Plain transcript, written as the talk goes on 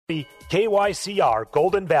KYCR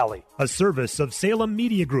Golden Valley, a service of Salem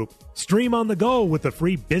Media Group. Stream on the go with the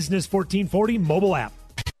free Business 1440 mobile app.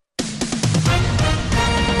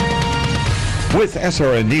 With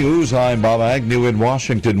SRN News, I'm Bob Agnew in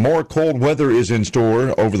Washington. More cold weather is in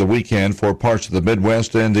store over the weekend for parts of the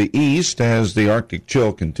Midwest and the East as the Arctic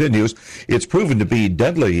chill continues. It's proven to be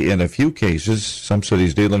deadly in a few cases. Some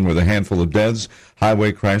cities dealing with a handful of deaths,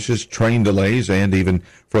 highway crashes, train delays, and even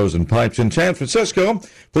frozen pipes. In San Francisco,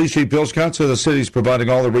 Police Chief Bill Scott said the city's providing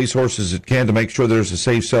all the resources it can to make sure there's a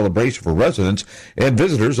safe celebration for residents and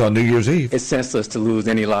visitors on New Year's Eve. It's senseless to lose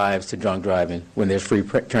any lives to drunk driving when there's free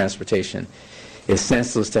transportation. It's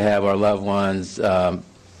senseless to have our loved ones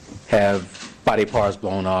have body parts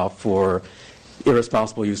blown off for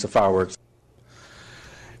irresponsible use of fireworks.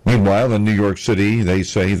 Meanwhile, in New York City, they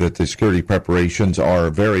say that the security preparations are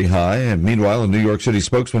very high. And meanwhile, a New York City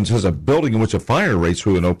spokesman says a building in which a fire raced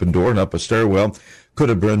through an open door and up a stairwell could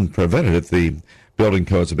have been prevented if the building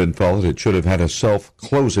codes had been followed. It should have had a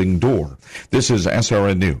self-closing door. This is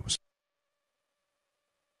SRN News.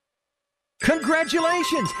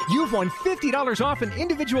 Congratulations! You've won $50 off an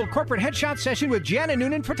individual corporate headshot session with Jana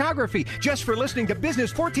Noonan Photography just for listening to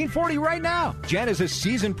Business 1440 right now. Jana's a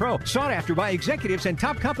seasoned pro, sought after by executives and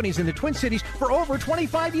top companies in the Twin Cities for over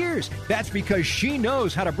 25 years. That's because she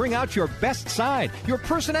knows how to bring out your best side, your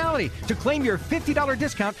personality. To claim your $50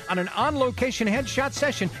 discount on an on-location headshot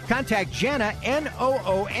session, contact Jana,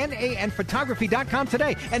 Noonan photography.com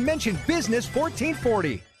today and mention Business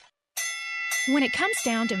 1440. When it comes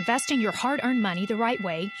down to investing your hard-earned money the right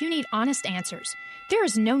way, you need honest answers. There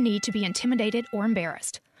is no need to be intimidated or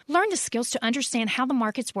embarrassed. Learn the skills to understand how the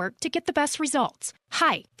markets work to get the best results.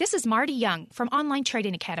 Hi, this is Marty Young from Online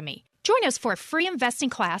Trading Academy. Join us for a free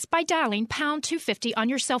investing class by dialing pound 250 on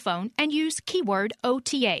your cell phone and use keyword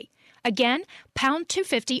OTA. Again, pound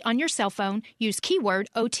 250 on your cell phone, use keyword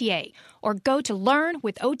OTA, or go to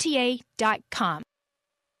learnwithota.com.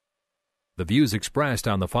 The views expressed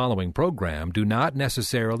on the following program do not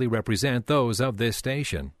necessarily represent those of this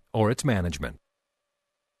station or its management.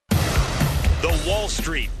 The Wall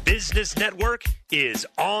Street Business Network is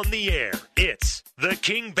on the air. It's The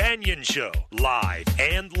King Banyan Show, live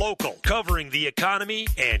and local, covering the economy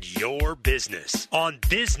and your business on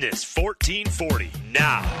Business 1440.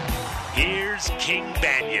 Now, here's King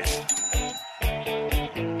Banyan.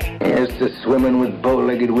 Here's to swimming with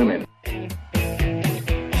bow-legged women.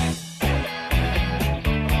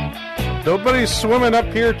 Nobody's swimming up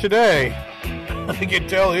here today. I can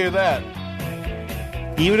tell you that.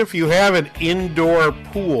 Even if you have an indoor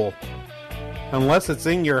pool, unless it's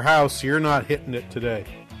in your house, you're not hitting it today.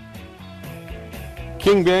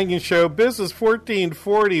 King Banyan Show, Business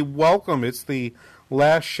 1440, welcome. It's the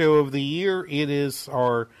last show of the year. It is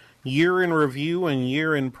our year in review and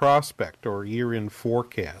year in prospect, or year in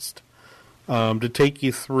forecast, to take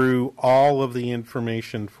you through all of the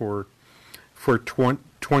information for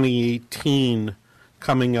 2018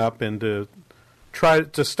 coming up, and to try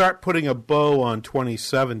to start putting a bow on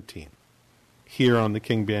 2017 here on the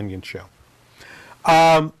King Banyan Show.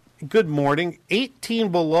 Good morning.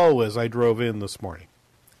 18 below as I drove in this morning.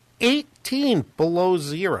 18 below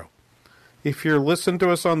zero. If you're listening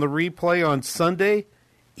to us on the replay on Sunday,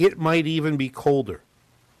 it might even be colder.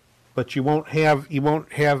 But you won't have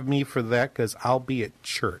me for that because I'll be at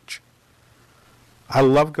church. I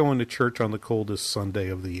love going to church on the coldest Sunday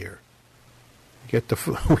of the year.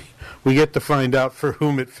 We get to find out for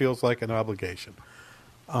whom it feels like an obligation.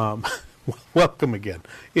 Welcome again.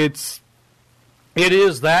 It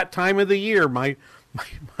is that time of the year. My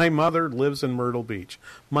mother lives in Myrtle Beach.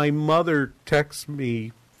 My mother texts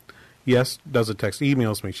me.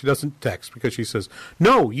 Emails me. She doesn't text because she says,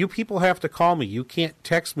 "No, you people have to call me. You can't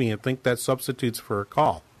text me and think that substitutes for a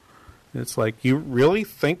call." It's like, you really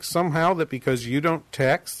think somehow that because you don't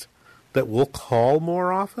text that we'll call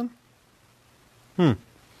more often?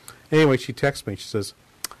 Anyway, she texts me. She says,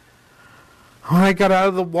 when I got out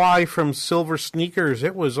of the Y from Silver Sneakers,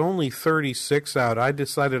 it was only 36 out. I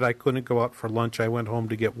decided I couldn't go out for lunch. I went home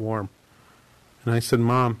to get warm. And I said,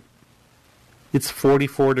 Mom, it's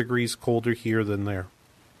 44 degrees colder here than there.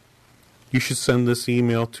 You should send this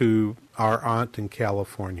email to our aunt in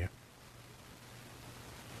California.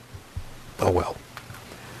 Oh, well.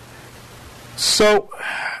 So,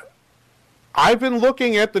 I've been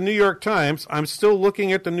looking at the New York Times. I'm still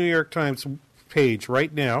looking at the New York Times page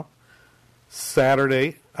right now.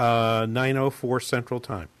 Saturday, 9:04 Central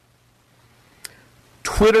Time.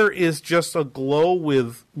 Twitter is just aglow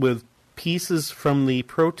with pieces from the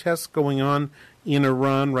protests going on in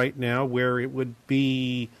Iran right now, where it would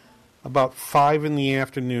be about 5 in the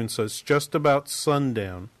afternoon, so it's just about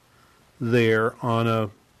sundown there on a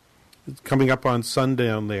coming up on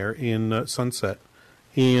sundown there in sunset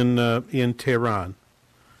in Tehran.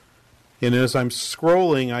 And as I'm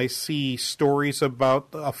scrolling, I see stories about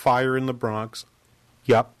a fire in the Bronx.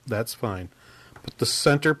 Yep, that's fine. But the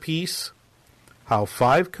centerpiece, how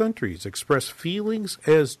 5 countries express feelings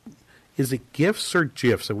as, is it gifts or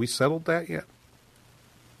GIFs? Have we settled that yet?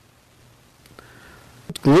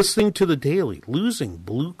 Listening to the Daily, losing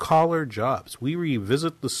blue-collar jobs. We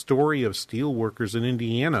revisit the story of steel workers in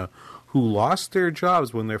Indiana who lost their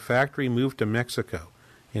jobs when their factory moved to Mexico.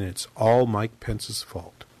 And it's all Mike Pence's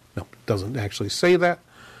fault. No, it doesn't actually say that.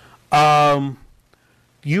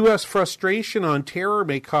 U.S. frustration on terror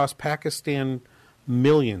may cost Pakistan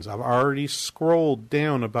millions. I've already scrolled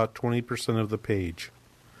down about 20% of the page.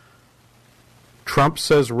 Trump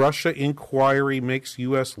says Russia inquiry makes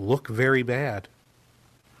U.S. look very bad.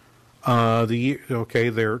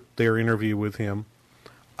 Their interview with him.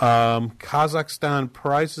 Kazakhstan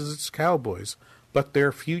prizes its cowboys, but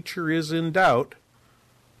their future is in doubt.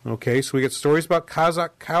 Okay, so we get stories about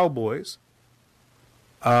Kazakh cowboys.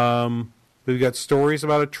 We've got stories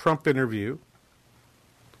about a Trump interview.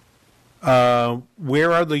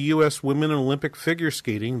 Where are the U.S. women in Olympic figure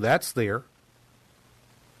skating? That's there.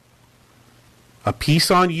 A piece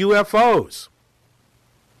on UFOs.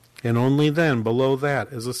 And only then, below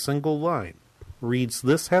that, is a single line, reads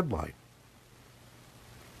this headline.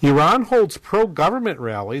 Iran holds pro-government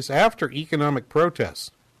rallies after economic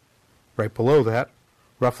protests. Right below that,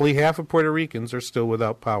 roughly half of Puerto Ricans are still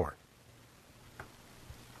without power.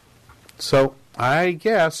 So, I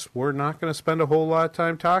guess we're not going to spend a whole lot of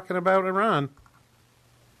time talking about Iran.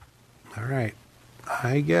 All right,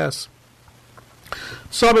 I guess.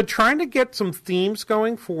 So I've been trying to get some themes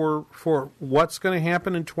going for what's going to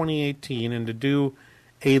happen in 2018 and to do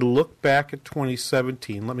a look back at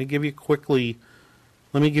 2017. Let me give you very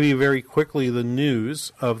quickly the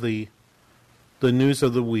news of the news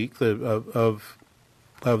of the week of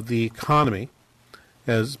the economy,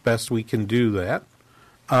 as best we can do that.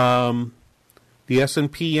 The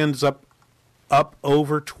S&P ends up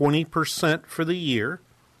over 20% for the year.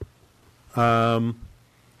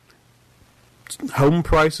 Home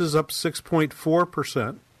prices up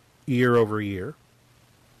 6.4% year over year.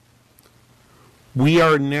 We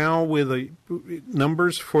are now with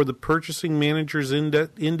numbers for the purchasing managers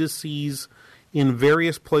indices in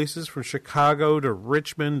various places from Chicago to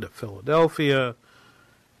Richmond to Philadelphia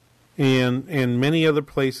and many other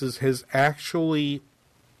places has actually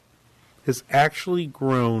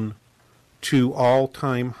grown to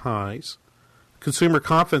all-time highs. Consumer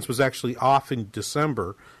confidence was actually off in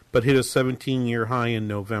December, but hit a 17-year high in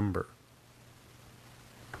November.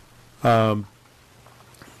 Home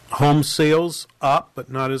sales up,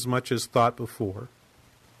 but not as much as thought before.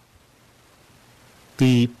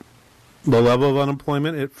 The level of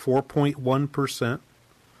unemployment at 4.1%.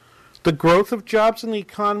 The growth of jobs in the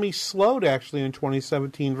economy slowed actually in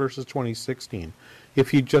 2017 versus 2016.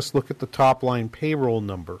 If you just look at the top-line payroll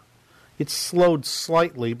number, it slowed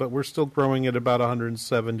slightly, but we're still growing at about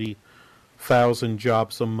 170,000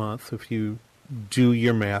 jobs a month. If you do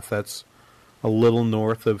your math, that's a little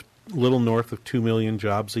north of 2 million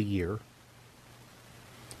jobs a year.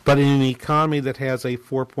 But in an economy that has a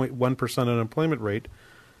 4.1% unemployment rate,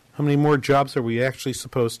 how many more jobs are we actually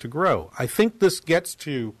supposed to grow? I think this gets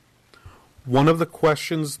to one of the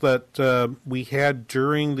questions that we had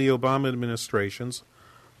during the Obama administrations,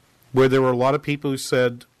 where there were a lot of people who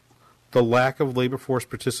said the lack of labor force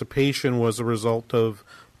participation was a result of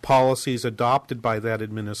policies adopted by that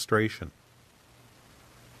administration.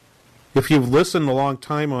 If you've listened a long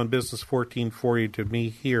time on Business 1440 to me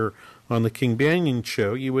here on the King Banyan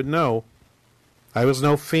Show, you would know I was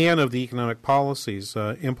no fan of the economic policies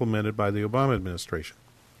implemented by the Obama administration.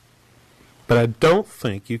 But I don't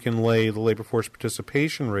think you can lay the labor force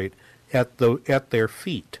participation rate at their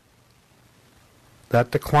feet.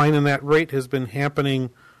 That decline in that rate has been happening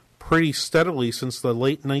pretty steadily since the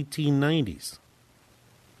late 1990s.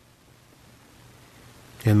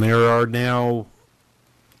 And there are now,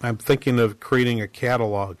 I'm thinking of creating a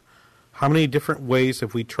catalog. How many different ways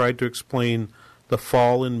have we tried to explain the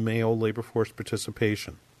fall in male labor force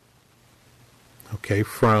participation? Okay,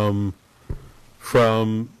 from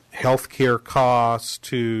healthcare costs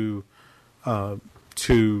to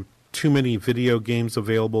too many video games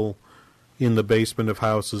available in the basement of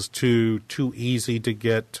houses, to too easy to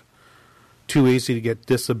get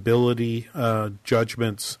disability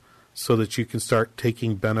judgments so that you can start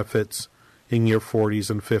taking benefits in your 40s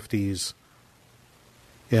and 50s,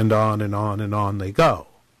 and on and on and on they go.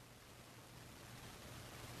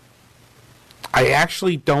 I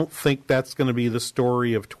actually don't think that's going to be the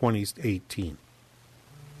story of 2018.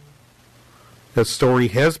 That story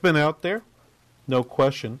has been out there, no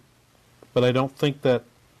question, but I don't think that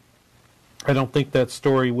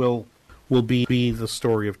story will be the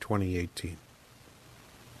story of 2018.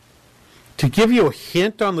 To give you a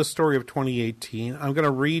hint on the story of 2018, I'm going to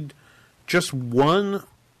read just one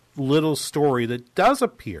little story that does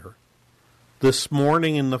appear this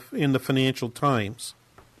morning in the Financial Times,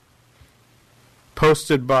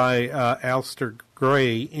 posted by Alistair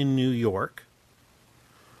Gray in New York.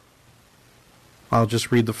 I'll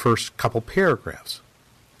just read the first couple paragraphs.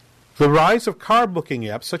 The rise of car booking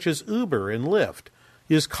apps such as Uber and Lyft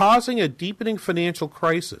is causing a deepening financial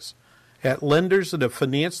crisis at lenders that have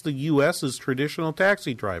financed the U.S.'s traditional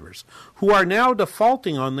taxi drivers, who are now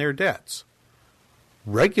defaulting on their debts.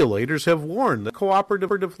 Regulators have warned that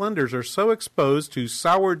cooperative lenders are so exposed to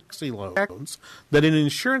soured taxi loans that an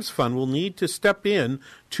insurance fund will need to step in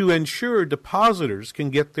to ensure depositors can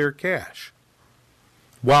get their cash.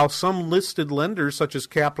 While some listed lenders, such as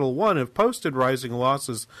Capital One, have posted rising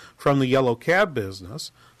losses from the yellow cab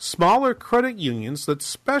business, smaller credit unions that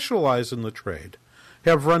specialize in the trade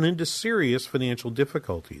have run into serious financial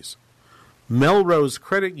difficulties. Melrose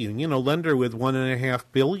Credit Union, a lender with $1.5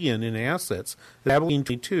 billion in assets, established in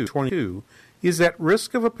 2022, is at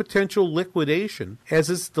risk of a potential liquidation as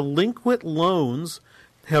its delinquent loans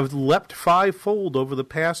have leapt fivefold over the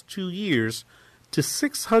past 2 years to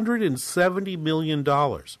 $670 million.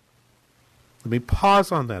 Let me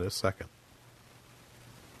pause on that a second.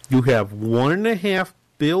 You have $1.5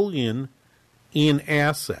 billion in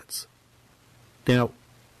assets. Now,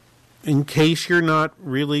 in case you're not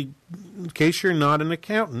an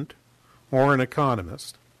accountant or an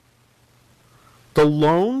economist, the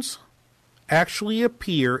loans actually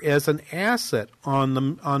appear as an asset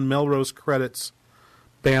on Melrose Credit's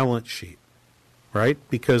balance sheet, right?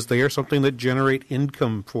 Because they are something that generate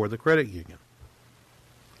income for the credit union.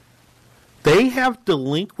 They have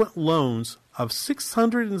delinquent loans of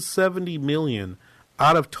 $670 million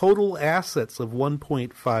out of total assets of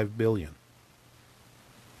 $1.5 billion.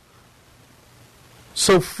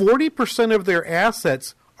 So 40% of their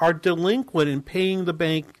assets are delinquent in paying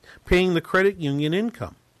the credit union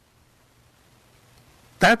income.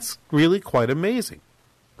 That's really quite amazing.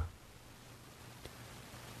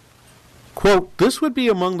 Quote, "This would be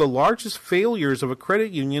among the largest failures of a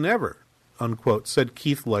credit union ever," unquote, said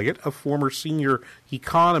Keith Leggett, a former senior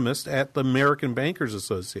economist at the American Bankers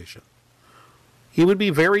Association. It would be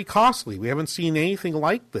very costly. We haven't seen anything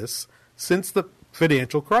like this since the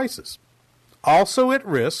financial crisis. Also at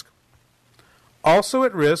risk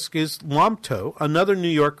is Lomto, another New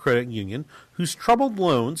York credit union, whose troubled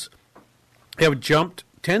loans have jumped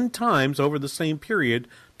 10 times over the same period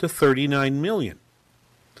to $39 million.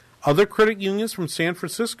 Other credit unions from San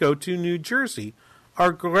Francisco to New Jersey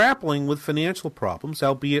are grappling with financial problems,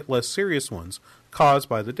 albeit less serious ones, caused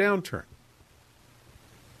by the downturn.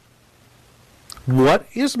 What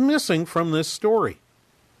is missing from this story?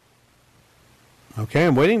 Okay,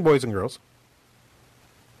 I'm waiting, boys and girls.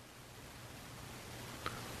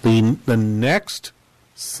 The next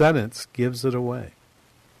sentence gives it away.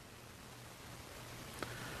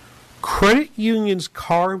 Credit unions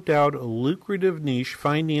carved out a lucrative niche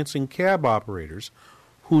financing cab operators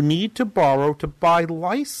who need to borrow to buy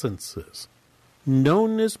licenses,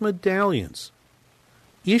 known as medallions,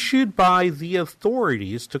 issued by the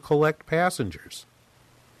authorities to collect passengers.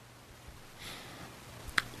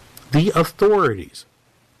 The authorities.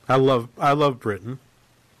 I love Britain.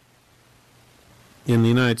 In the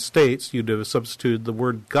United States, you'd have substituted the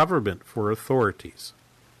word government for authorities.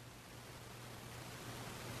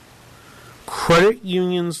 Credit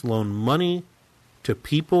unions loan money to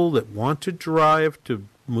people that want to drive to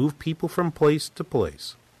move people from place to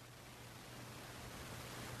place.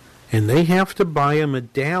 And they have to buy a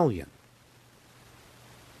medallion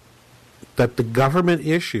that the government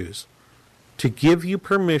issues to give you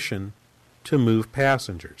permission to move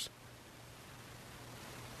passengers.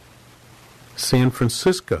 San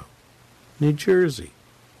Francisco, New Jersey,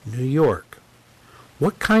 New York.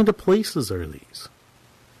 What kind of places are these?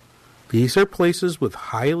 These are places with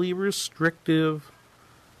highly restrictive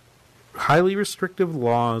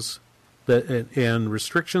laws and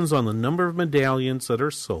restrictions on the number of medallions that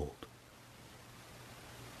are sold.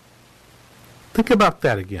 Think about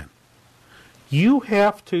that again. You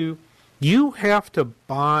have to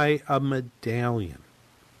buy a medallion.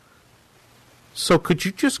 So could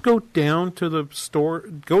you just go down to the store,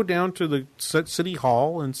 go down to the city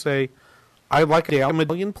hall and say, "I'd like a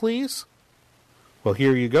medallion, please"? Well,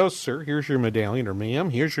 here you go, sir. Here's your medallion, or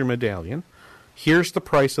ma'am, here's your medallion. Here's the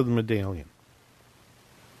price of the medallion.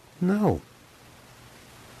 No.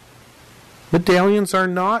 Medallions are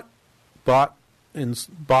not bought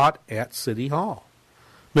bought at City Hall.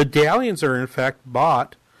 Medallions are, in fact,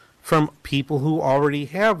 bought from people who already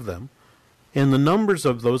have them, and the numbers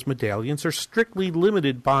of those medallions are strictly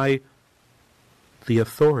limited by the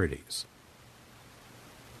authorities.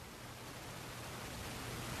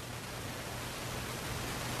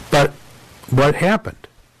 But what happened?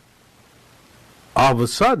 All of a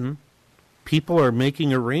sudden, people are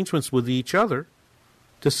making arrangements with each other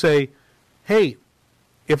to say, hey,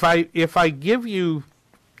 if I give you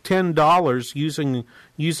 $10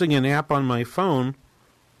 using an app on my phone,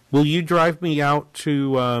 will you drive me out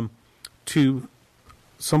to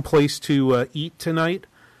someplace to eat tonight?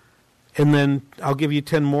 And then I'll give you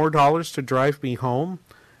 $10 more to drive me home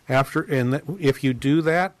after. And if you do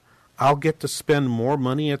that, I'll get to spend more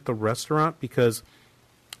money at the restaurant because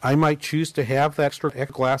I might choose to have that extra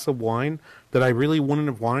glass of wine that I really wouldn't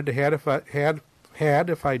have wanted to have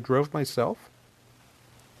if I drove myself.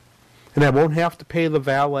 And I won't have to pay the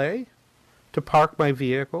valet to park my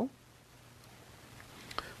vehicle.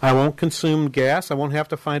 I won't consume gas. I won't have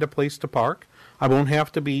to find a place to park. I won't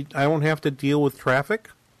have to deal with traffic.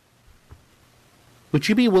 Would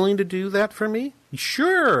you be willing to do that for me?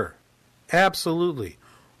 Sure. Absolutely.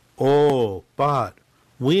 Oh, but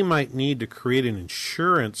we might need to create an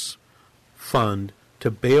insurance fund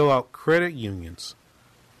to bail out credit unions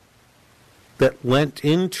that lent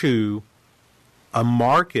into a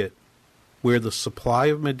market where the supply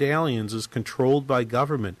of medallions is controlled by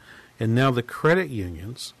government, and now the credit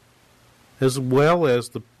unions, as well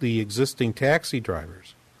as the existing taxi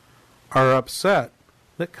drivers, are upset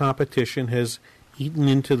that competition has eaten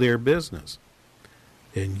into their business.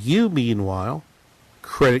 And you, meanwhile,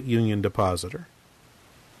 credit union depositor,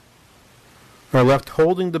 are left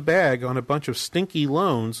holding the bag on a bunch of stinky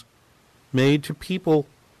loans made to people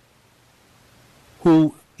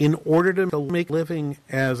who, in order to make a living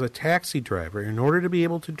as a taxi driver, in order to be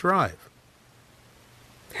able to drive,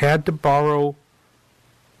 had to borrow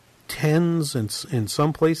tens and in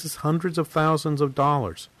some places hundreds of thousands of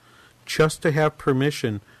dollars just to have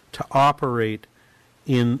permission to operate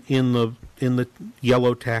in the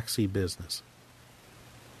yellow taxi business.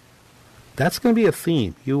 That's going to be a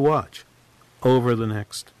theme you watch over the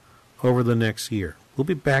next year. We'll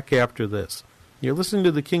be back after this. You're listening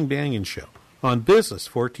to the King Banaian Show on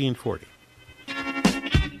Business 1440.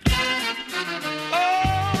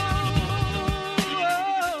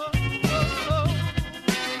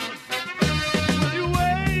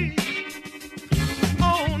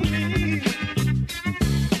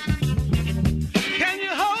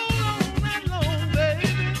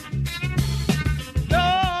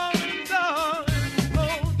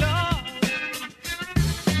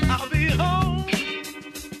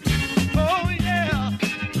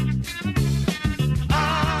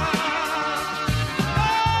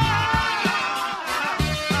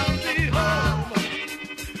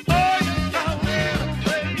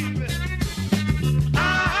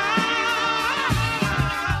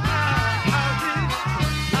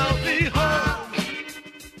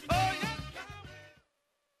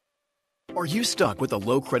 Are you stuck with a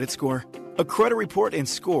low credit score? A credit report and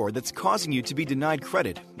score that's causing you to be denied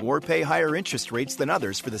credit or pay higher interest rates than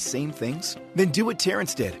others for the same things? Then do what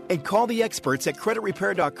Terrence did and call the experts at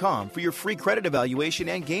creditrepair.com for your free credit evaluation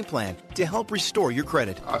and game plan to help restore your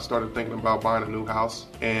credit. I started thinking about buying a new house,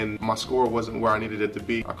 and my score wasn't where I needed it to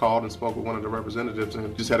be. I called and spoke with one of the representatives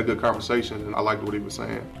and just had a good conversation, and I liked what he was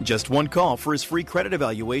saying. Just one call for his free credit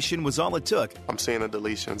evaluation was all it took. I'm seeing the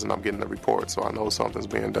deletions, and I'm getting the report, so I know something's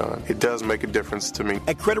being done. It does make a difference to me.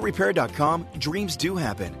 At creditrepair.com, dreams do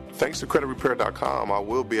happen. Thanks to creditrepair.com, I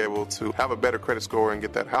will be able to have a better credit score and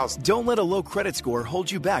get that house. Don't let a low credit score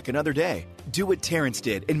hold you back another day. Do what Terrence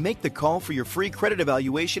did and make the call for your free credit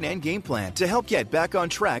evaluation and game plan to help get back on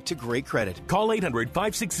track to great credit. Call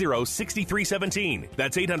 800-560-6317.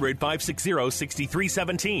 That's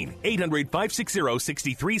 800-560-6317.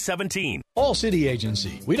 800-560-6317. All City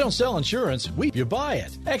Agency. We don't sell insurance, you buy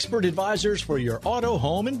it. Expert advisors for your auto,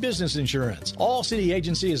 home, and business insurance. All City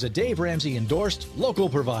Agency is a Dave Ramsey endorsed local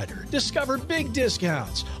provider. Discover big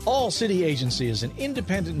discounts. All City Agency is an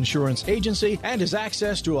independent insurance agency and has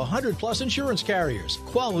access to 100+ insurance carriers.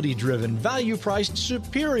 Quality-driven, value-priced,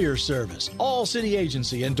 superior service. All City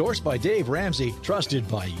Agency endorsed by Dave Ramsey, trusted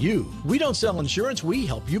by you. We don't sell insurance, we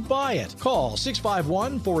help you buy it. Call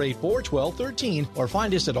 651-484-1213 or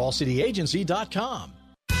find us at allcityagency.com.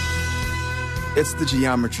 It's the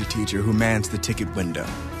geometry teacher who mans the ticket window.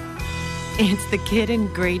 It's the kid in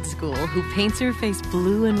grade school who paints her face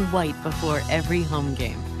blue and white before every home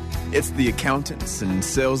game. It's the accountants and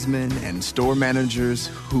salesmen and store managers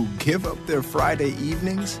who give up their Friday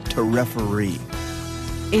evenings to referee.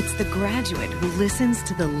 It's the graduate who listens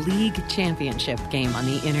to the league championship game on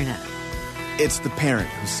the internet. It's the parent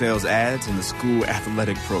who sells ads in the school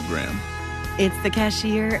athletic program. It's the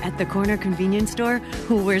cashier at the corner convenience store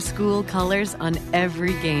who wears school colors on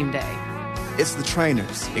every game day. It's the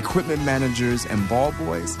trainers, equipment managers, and ball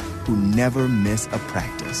boys who never miss a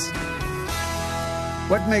practice.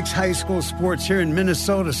 What makes high school sports here in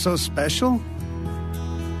Minnesota so special?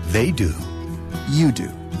 They do. You do.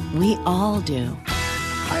 We all do.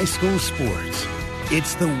 High school sports.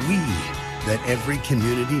 It's the we that every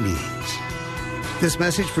community needs. This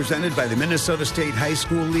message presented by the Minnesota State High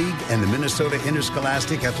School League and the Minnesota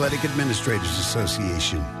Interscholastic Athletic Administrators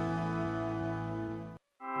Association.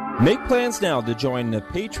 Make plans now to join the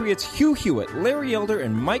Patriots Hugh Hewitt, Larry Elder,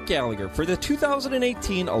 and Mike Gallagher for the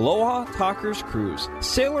 2018 Aloha Talkers Cruise.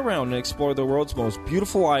 Sail around and explore the world's most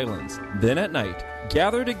beautiful islands. Then at night,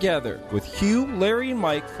 gather together with Hugh, Larry, and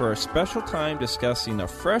Mike for a special time discussing a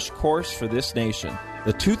fresh course for this nation.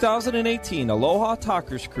 The 2018 Aloha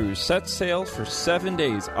Talkers Cruise sets sail for 7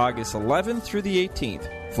 days, August 11th through the 18th.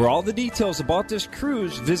 For all the details about this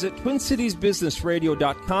cruise, visit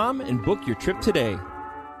TwinCitiesBusinessRadio.com and book your trip today.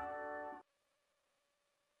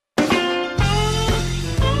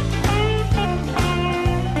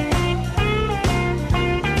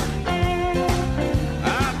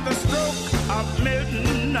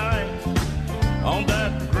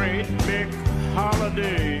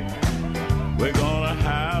 We're gonna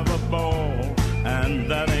have a ball, and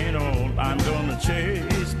that ain't all. I'm gonna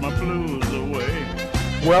chase my blues away.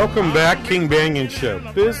 Welcome back, King Banyan Show,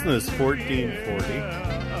 Business 1440.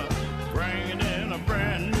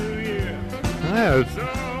 I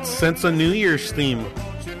sense a New Year's theme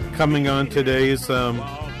coming on today's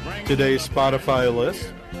Spotify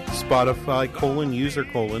list. Spotify /user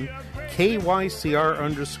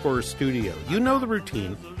KYCR_studio. You know the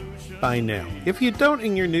routine by now. If you don't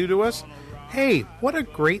and you're new to us, hey, what a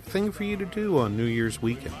great thing for you to do on New Year's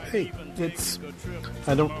weekend. Hey,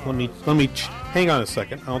 hang on a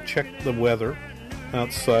second. I'll check the weather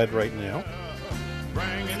outside right now.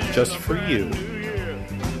 Just for you.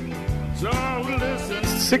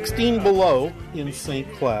 16 below in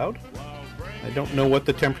St. Cloud. I don't know what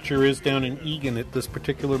the temperature is down in Eagan at this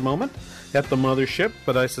particular moment at the mothership,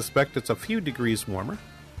 but I suspect it's a few degrees warmer.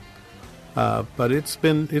 But it's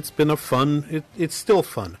been a fun. It's still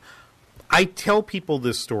fun. I tell people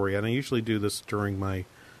this story, and I usually do this during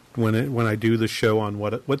when I do the show on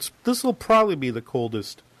what's this will probably be the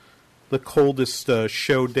coldest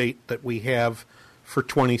show date that we have for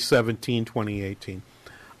 2017, 2018.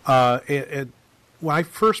 When I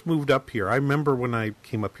first moved up here, I remember when I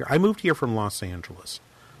came up here. I moved here from Los Angeles.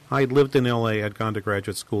 I had lived in L.A. I'd gone to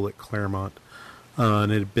graduate school at Claremont,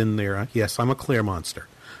 and had been there. Yes, I'm a Claremonster.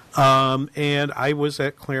 And I was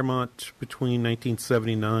at Claremont between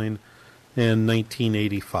 1979 and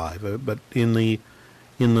 1985. But in the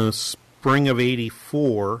spring of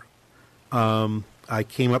 '84, I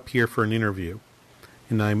came up here for an interview,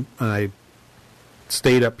 and I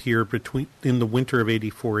stayed up here in the winter of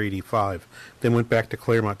 '84-'85. Then went back to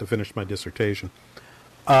Claremont to finish my dissertation.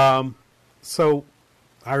 So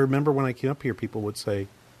I remember when I came up here, people would say,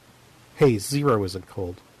 "Hey, 0 isn't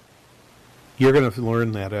cold. You're going to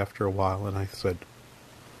learn that after a while." And I said,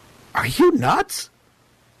 "Are you nuts?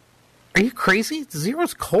 Are you crazy?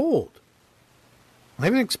 0's cold. I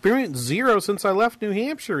haven't experienced 0 since I left New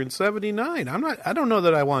Hampshire in '79. I don't know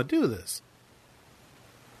that I want to do this."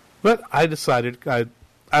 But I decided I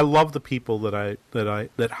love the people that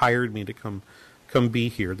hired me to come be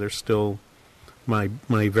here. They're still my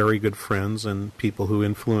very good friends and people who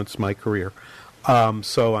influenced my career.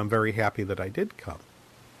 So I'm very happy that I did come.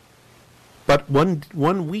 But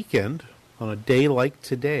one weekend, on a day like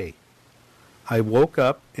today, I woke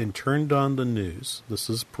up and turned on the news. This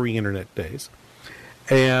is pre-internet days,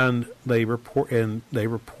 and they reported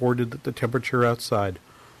that the temperature outside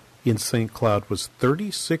in St. Cloud was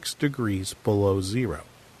 36 degrees below 0.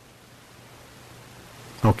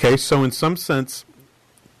 Okay, so in some sense,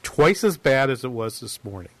 twice as bad as it was this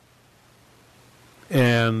morning.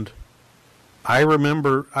 And I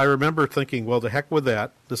remember thinking, well, the heck with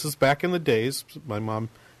that. This is back in the days. My mom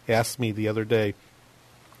asked me the other day,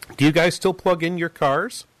 "Do you guys still plug in your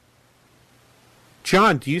cars?"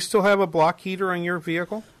 John, do you still have a block heater on your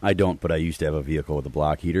vehicle? I don't, but I used to have a vehicle with a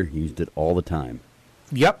block heater. Used it all the time.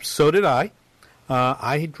 Yep, so did I.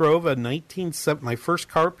 I drove a my first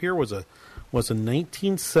car up here was a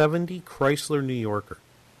 1970 Chrysler New Yorker.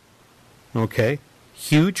 Okay,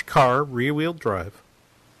 huge car, rear-wheel drive.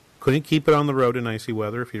 Couldn't keep it on the road in icy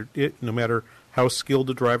weather. No matter how skilled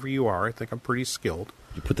a driver you are, I think I'm pretty skilled.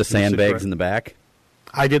 You put the sandbags in the back?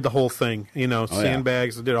 I did the whole thing,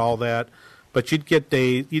 sandbags, I did all that. But you'd get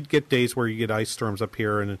days where you get ice storms up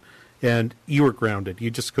here, and you were grounded.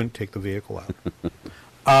 You just couldn't take the vehicle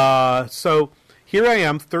out. So here I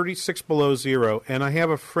am, 36 below zero, and I have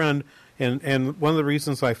a friend, and one of the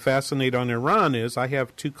reasons I fascinate on Iran is I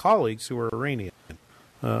have two colleagues who are Iranian,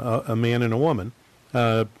 a man and a woman,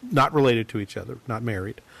 not related to each other, not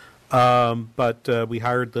married, but we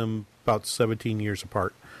hired them about 17 years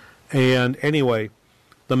apart. And anyway,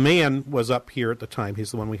 the man was up here at the time.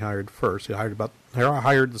 He's the one we hired first. He hired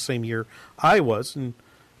the same year I was,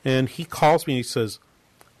 and he calls me and he says,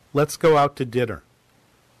 "Let's go out to dinner."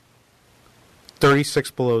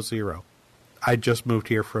 36 below zero. I just moved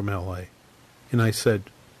here from L.A. And I said,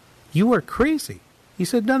 "You are crazy." He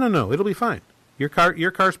said, No, it'll be fine. Your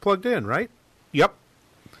car's plugged in, right? Yep.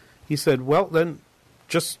 He said, "Well, then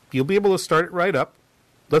you'll be able to start it right up.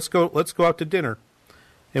 Let's go out to dinner."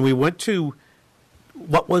 And we went to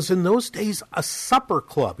what was in those days a supper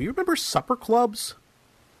club. You remember supper clubs?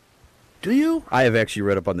 Do you? I have actually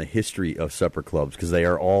read up on the history of supper clubs because they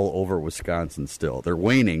are all over Wisconsin still. They're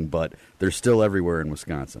waning, but they're still everywhere in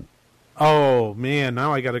Wisconsin. Oh, man,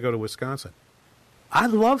 now I got to go to Wisconsin. I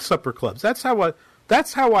love supper clubs. That's how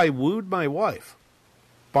I wooed my wife.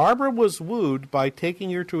 Barbara was wooed by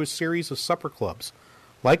taking her to a series of supper clubs.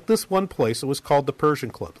 Like this one place, it was called the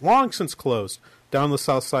Persian Club. Long since closed, down the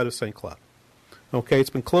south side of St. Cloud. Okay, it's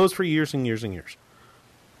been closed for years and years and years.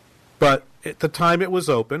 But at the time it was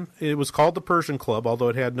open, it was called the Persian Club, although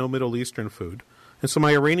it had no Middle Eastern food. And so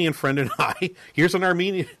my Iranian friend and I, here's an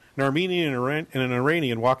Armenian and an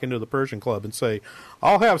Iranian walk into the Persian Club and say,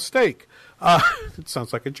 "I'll have steak." It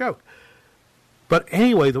sounds like a joke. But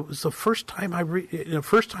anyway, that was the first time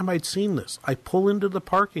I'd seen this. I pull into the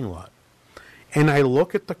parking lot, and I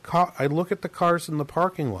look at the cars in the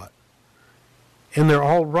parking lot, and they're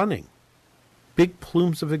all running. Big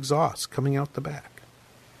plumes of exhaust coming out the back.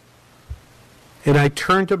 And I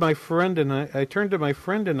turn to my friend and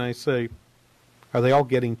I say, "Are they all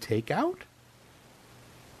getting takeout?"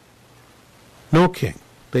 No, King.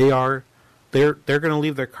 They're going to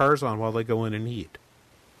leave their cars on while they go in and eat.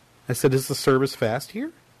 I said, "Is the service fast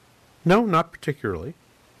here?" "No, not particularly.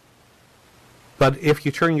 But if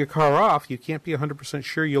you turn your car off, you can't be 100%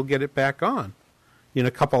 sure you'll get it back on in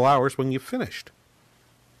a couple hours when you've finished."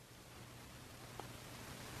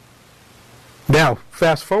 Now,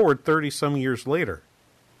 fast forward 30-some years later,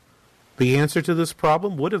 the answer to this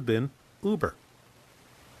problem would have been Uber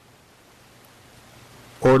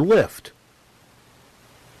or Lyft.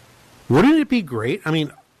 Wouldn't it be great? I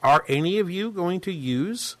mean, are any of you going to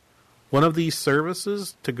use one of these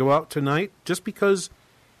services to go out tonight just because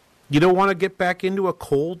you don't want to get back into a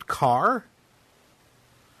cold car?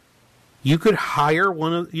 You could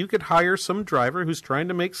hire some driver who's trying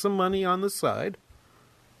to make some money on the side.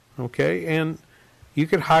 Okay, and you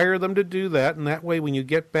could hire them to do that, and that way when you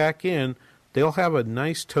get back in, they'll have a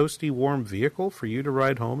nice, toasty, warm vehicle for you to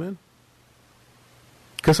ride home in.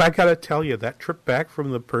 Because I got to tell you, that trip back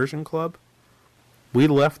from the Persian Club, we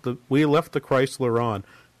left the Chrysler on.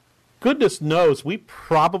 Goodness knows, it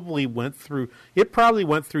probably went through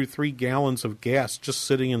 3 gallons of gas just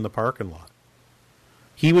sitting in the parking lot.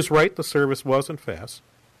 He was right, the service wasn't fast.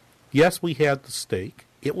 Yes, we had the steak.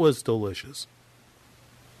 It was delicious.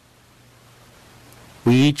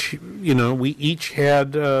 We each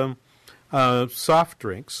had soft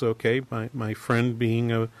drinks. Okay, my friend,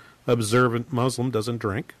 being a observant Muslim, doesn't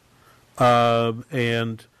drink,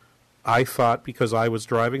 and I thought because I was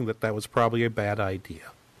driving that was probably a bad idea.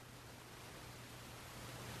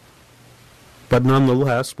 But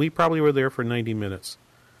nonetheless, we probably were there for 90 minutes,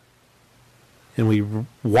 and we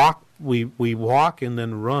walk and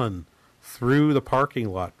then run through the parking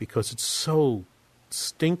lot because it's so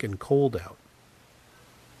stinking cold out.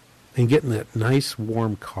 And get in that nice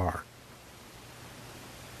warm car.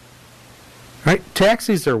 Right?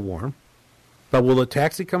 Taxis are warm, but will a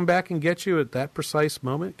taxi come back and get you at that precise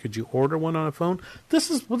moment? Could you order one on a phone? This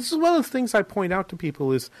is one of the things I point out to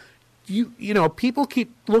people is, people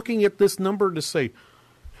keep looking at this number to say,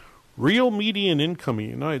 real median income in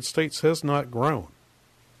the United States has not grown.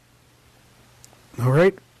 All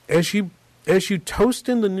right? As you toast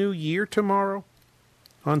in the new year tomorrow,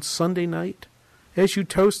 on Sunday night, as you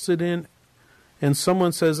toast it in, and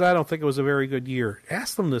someone says, "I don't think it was a very good year,"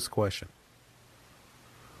 ask them this question.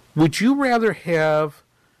 Would you rather have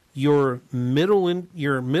your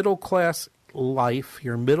middle class life,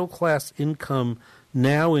 your middle class income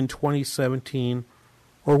now in 2017,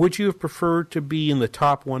 or would you have preferred to be in the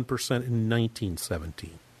top 1% in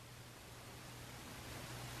 1917?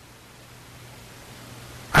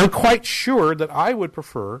 I'm quite sure that I would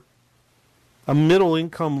prefer a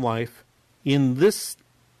middle-income life in this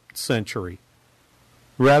century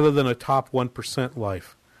rather than a top 1%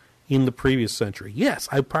 life in the previous century. Yes,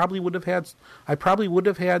 I probably would have had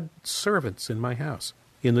servants in my house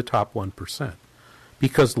in the top 1%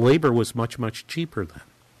 because labor was much, much cheaper then.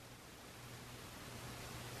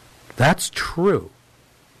 That's true.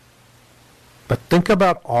 But think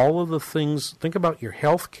about all of the things. Think about your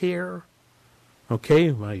health care.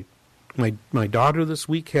 Okay, my daughter this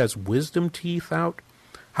week has wisdom teeth out.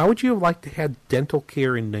 How would you have liked to have dental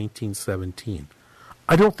care in 1917?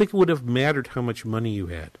 I don't think it would have mattered how much money you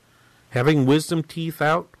had. Having wisdom teeth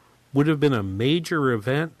out would have been a major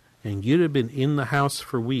event, and you'd have been in the house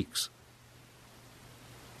for weeks.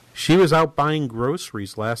 She was out buying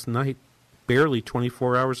groceries last night, barely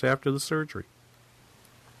 24 hours after the surgery.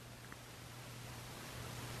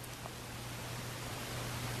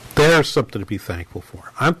 There's something to be thankful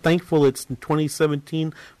for. I'm thankful it's in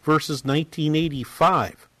 2017 versus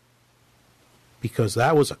 1985 because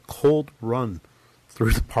that was a cold run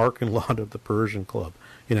through the parking lot of the Persian Club,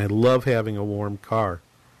 and I love having a warm car.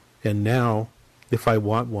 And now, if I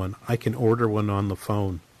want one, I can order one on the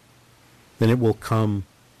phone, and it will come,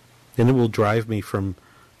 and it will drive me from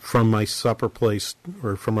my supper place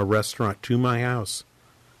or from a restaurant to my house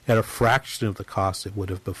at a fraction of the cost it would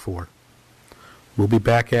have before. We'll be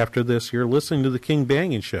back after this. You're listening to The King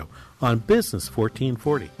Banyan Show on Business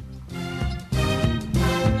 1440.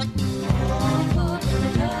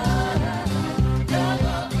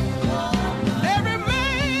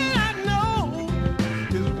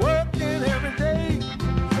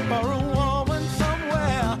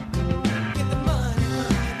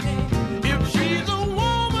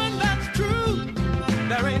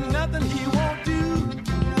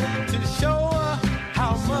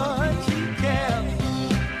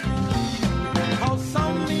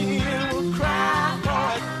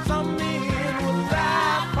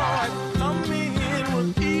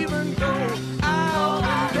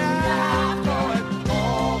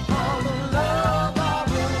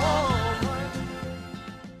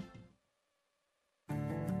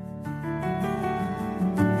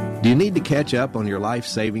 Do you need to catch up on your life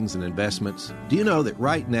savings and investments? Do you know that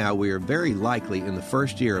right now we are very likely in the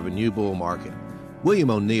first year of a new bull market?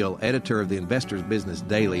 William O'Neill, editor of the Investor's Business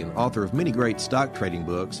Daily and author of many great stock trading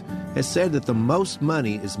books, has said that the most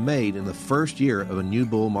money is made in the first year of a new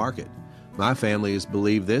bull market. My family has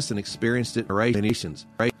believed this and experienced it in generations.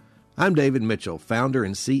 I'm David Mitchell, founder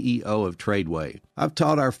and CEO of Tradeway. I've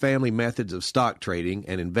taught our family methods of stock trading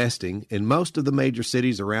and investing in most of the major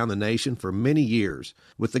cities around the nation for many years,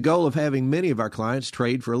 with the goal of having many of our clients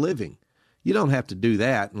trade for a living. You don't have to do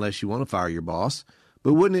that unless you want to fire your boss.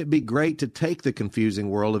 But wouldn't it be great to take the confusing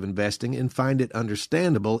world of investing and find it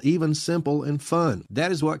understandable, even simple and fun?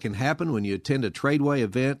 That is what can happen when you attend a Tradeway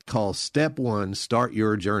event called Step 1, Start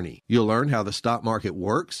Your Journey. You'll learn how the stock market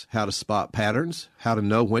works, how to spot patterns, how to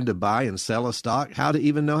know when to buy and sell a stock, how to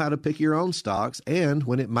even know how to pick your own stocks, and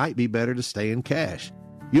when it might be better to stay in cash.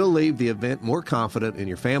 You'll leave the event more confident in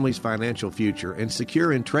your family's financial future and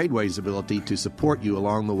secure in Tradeway's ability to support you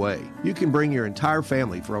along the way. You can bring your entire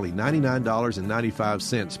family for only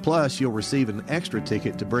 $99.95, plus you'll receive an extra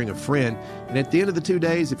ticket to bring a friend, and at the end of the 2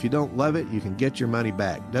 days, if you don't love it, you can get your money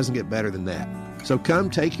back. Doesn't get better than that. So come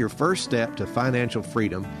take your first step to financial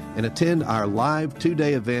freedom and attend our live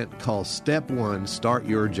 2-day event called Step 1, Start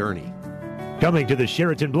Your Journey. Coming to the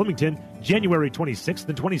Sheraton Bloomington, January 26th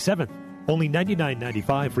and 27th. Only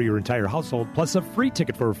 $99.95 for your entire household, plus a free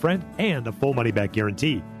ticket for a friend and a full money-back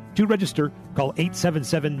guarantee. To register, call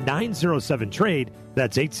 877-907-TRADE.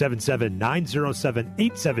 That's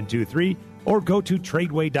 877-907-8723. Or go to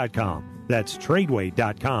Tradeway.com. That's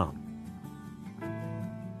Tradeway.com.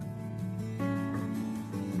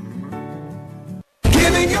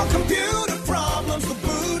 Giving your computer problems the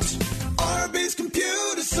boot. RB's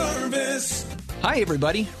Computer Service. Hi,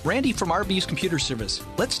 everybody. Randy from RB's Computer Service.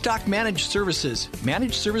 Let's talk managed services.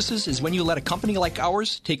 Managed services is when you let a company like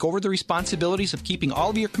ours take over the responsibilities of keeping all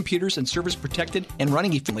of your computers and servers protected and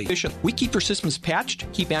running efficiently. We keep your systems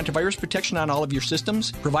patched, keep antivirus protection on all of your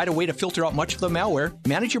systems, provide a way to filter out much of the malware,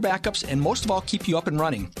 manage your backups, and most of all, keep you up and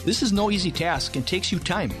running. This is no easy task and takes you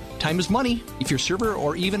time. Time is money. If your server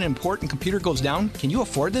or even an important computer goes down, can you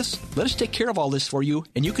afford this? Let us take care of all this for you,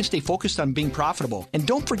 and you can stay focused on being profitable. And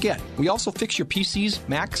don't forget, we also fix your PCs,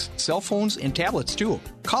 Macs, cell phones, and tablets too.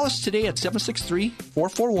 Call us today at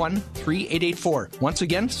 763-441-3884. Once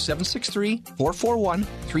again,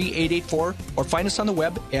 763-441-3884, or find us on the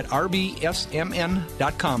web at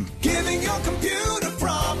rbsmn.com. Giving your computer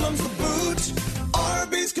problems the boot.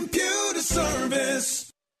 RB's Computer Service.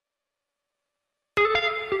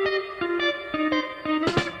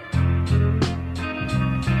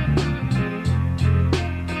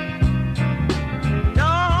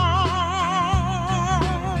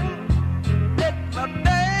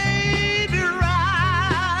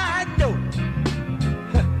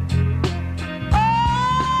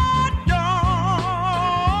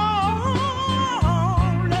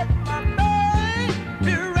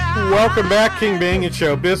 Welcome back, King Banyan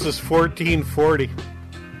Show, Business 1440.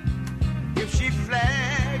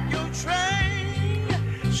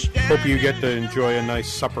 Hope you get to enjoy a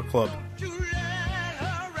nice supper club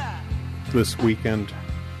this weekend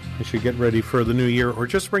as you get ready for the new year, or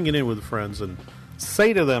just bring it in with friends and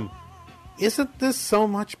say to them, isn't this so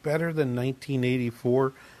much better than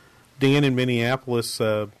 1984? Dan in Minneapolis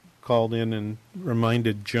called in and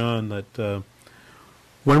reminded John that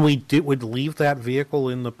when we would leave that vehicle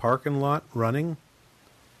in the parking lot running,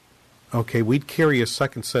 okay, we'd carry a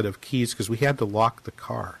second set of keys because we had to lock the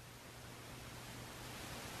car.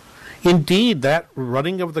 Indeed, that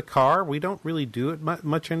running of the car, we don't really do it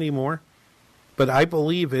much anymore. But I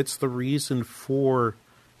believe it's the reason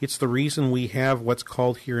we have what's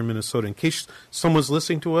called here in Minnesota. In case someone's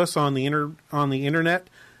listening to us on the internet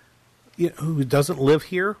who doesn't live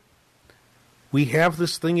here, we have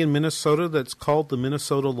this thing in Minnesota that's called the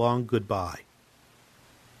Minnesota Long Goodbye.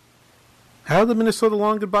 How did the Minnesota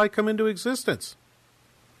Long Goodbye come into existence?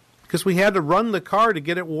 Because we had to run the car to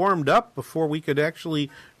get it warmed up before we could actually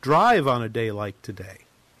drive on a day like today.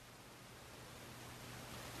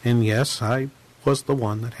 And yes, I was the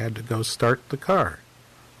one that had to go start the car.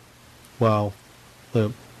 Well,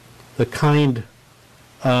 the kind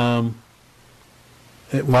while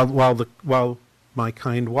my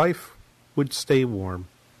kind wife would stay warm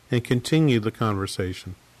and continue the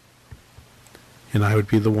conversation, and I would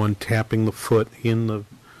be the one tapping the foot in the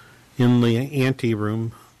ante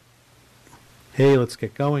room. Hey, let's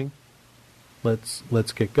get going. Let's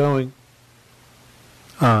get going.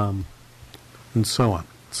 And so on.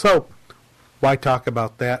 So, why talk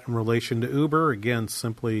about that in relation to Uber? Again,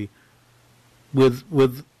 simply with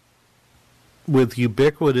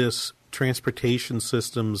ubiquitous transportation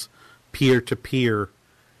systems peer-to-peer,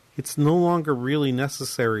 it's no longer really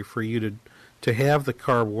necessary for you to have the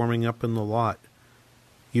car warming up in the lot.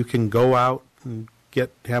 You can go out and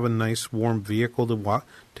have a nice warm vehicle to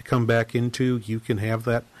come back into. You can have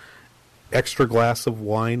that extra glass of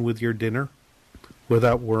wine with your dinner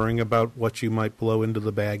without worrying about what you might blow into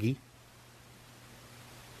the baggie.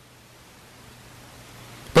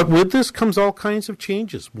 But with this comes all kinds of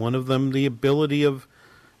changes. One of them, the ability of,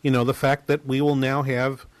 the fact that we will now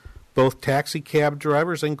have both taxi cab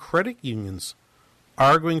drivers and credit unions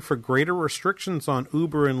arguing for greater restrictions on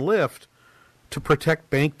Uber and Lyft to protect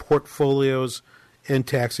bank portfolios and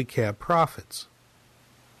taxi cab profits.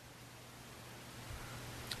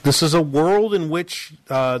 This is a world in which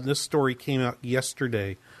this story came out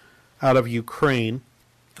yesterday out of Ukraine.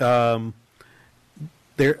 A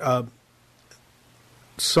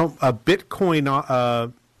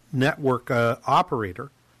Bitcoin network operator,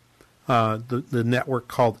 the network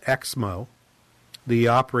called Exmo, the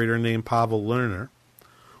operator named Pavel Lerner,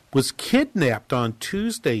 was kidnapped on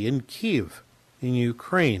Tuesday in Kyiv, in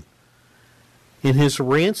Ukraine. And his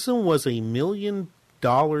ransom was $1 million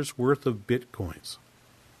worth of Bitcoins.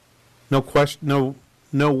 No question,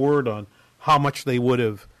 no word on how much they would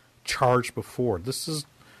have charged before. This is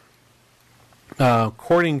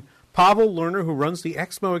according Pavel Lerner, who runs the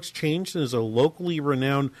Exmo exchange and is a locally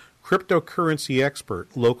renowned cryptocurrency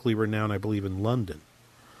expert, locally renowned, I believe, in London,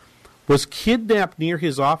 was kidnapped near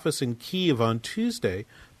his office in Kyiv on Tuesday,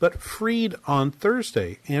 but freed on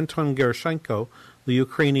Thursday, Anton Gerashenko, the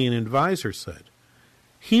Ukrainian advisor, said.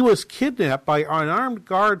 He was kidnapped by an armed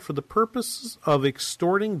guard for the purposes of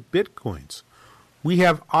extorting Bitcoins. We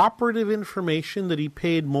have operative information that he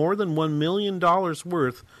paid more than $1 million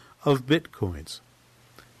worth of Bitcoins.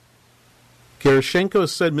 Gerashenko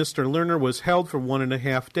said Mr. Lerner was held for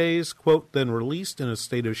 1.5 days, quote, then released in a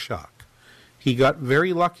state of shock. He got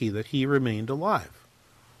very lucky that he remained alive.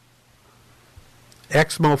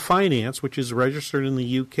 Exmo Finance, which is registered in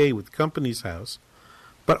the UK with Companies House,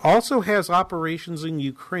 but also has operations in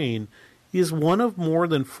Ukraine, is one of more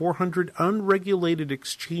than 400 unregulated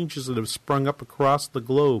exchanges that have sprung up across the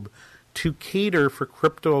globe to cater for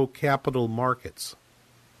crypto capital markets.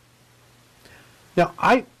 Now,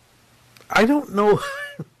 I don't know.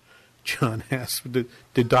 John asked,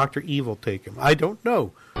 did Dr. Evil take him? I don't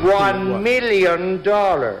know. $1 million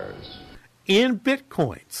in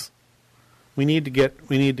Bitcoins. We need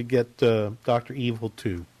to get Dr. Evil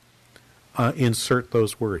to insert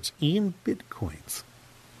those words in Bitcoins.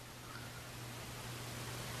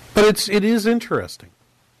 But it is interesting.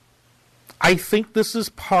 I think this is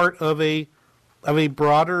part of a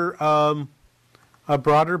broader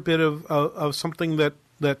bit of something that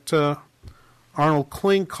Arnold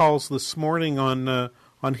Kling calls this morning on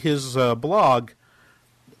his blog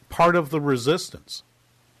part of the resistance.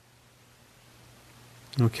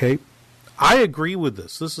 Okay, I agree with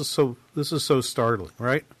this. This is so startling,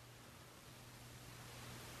 right?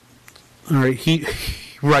 All right, he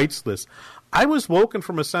writes this. I was woken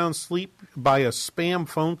from a sound sleep by a spam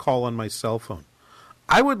phone call on my cell phone.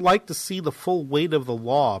 I would like to see the full weight of the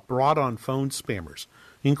law brought on phone spammers,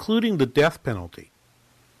 including the death penalty.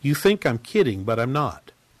 You think I'm kidding, but I'm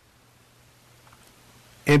not.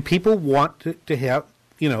 And people want to have,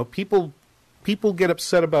 people get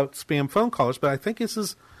upset about spam phone callers, but I think this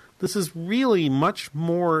is really much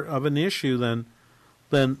more of an issue than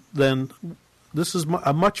this is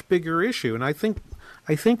a much bigger issue. And I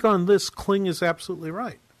think on this, Kling is absolutely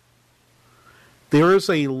right. There is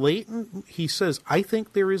a latent, he says, I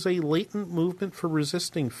think there is a latent movement for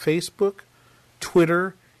resisting Facebook,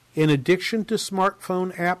 Twitter, and addiction to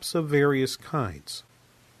smartphone apps of various kinds.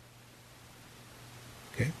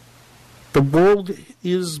 Okay. The world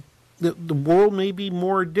may be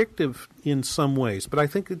more addictive in some ways, but I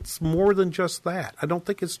think it's more than just that. I don't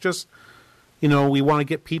think it's just, we want to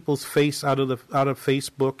get people's face out of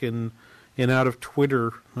Facebook and out of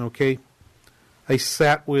Twitter. Okay. I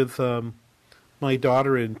sat with my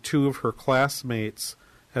daughter and two of her classmates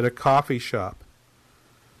at a coffee shop,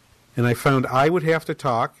 and I found I would have to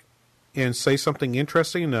talk and say something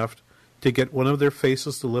interesting enough to get one of their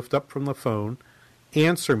faces to lift up from the phone,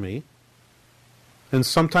 answer me, and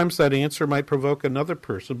sometimes that answer might provoke another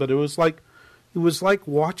person, but it was like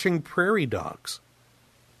watching prairie dogs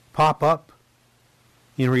pop up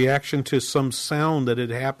in reaction to some sound that had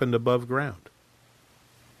happened above ground.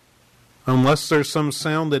 Unless there's some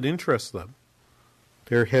sound that interests them,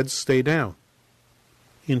 their heads stay down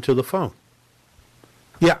into the phone.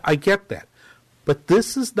 Yeah, I get that. But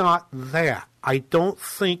this is not that. I don't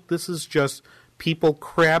think this is just people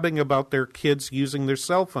crabbing about their kids using their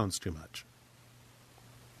cell phones too much.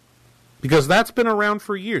 Because that's been around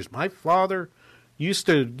for years. My father used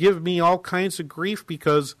to give me all kinds of grief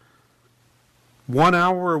because 1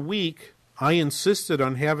 hour a week I insisted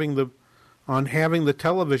on having the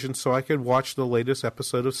television so I could watch the latest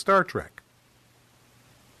episode of Star Trek.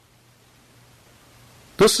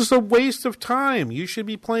 This is a waste of time. You should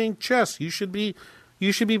be playing chess. You should be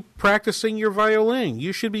practicing your violin.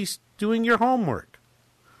 You should be doing your homework.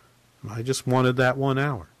 I just wanted that 1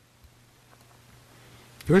 hour.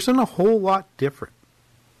 There isn't a whole lot different.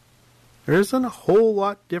 There isn't a whole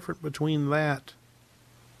lot different between that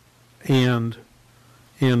and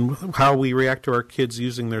how we react to our kids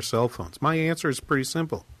using their cell phones. My answer is pretty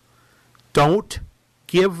simple. Don't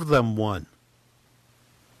give them one.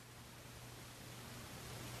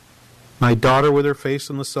 My daughter with her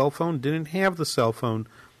face on the cell phone didn't have the cell phone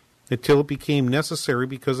until it became necessary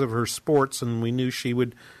because of her sports, and we knew she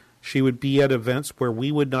would be at events where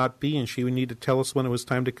we would not be, and she would need to tell us when it was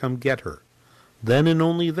time to come get her. Then and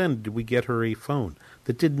only then did we get her a phone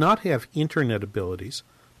that did not have internet abilities,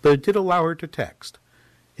 but it did allow her to text.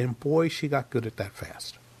 And boy, she got good at that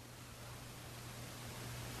fast.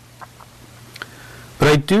 But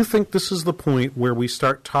I do think this is the point where we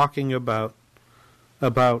start talking about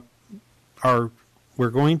we're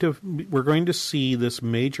going to see this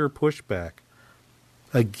major pushback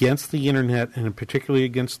against the internet, and particularly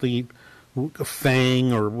against the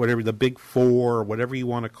FANG or whatever, the Big Four, or whatever you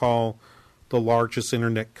want to call the largest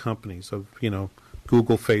internet companies of,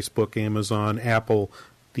 Google, Facebook, Amazon, Apple.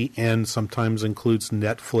 The N sometimes includes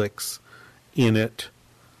Netflix in it.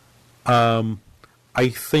 I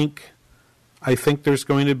think there's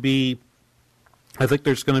going to be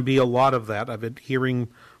a lot of that. I've been hearing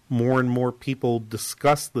more and more people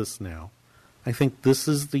discuss this now. I think this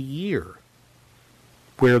is the year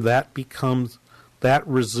where that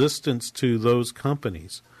resistance to those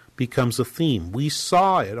companies becomes a theme. We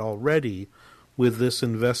saw it already with this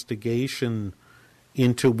investigation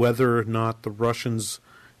into whether or not the Russians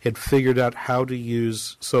had figured out how to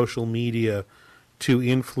use social media to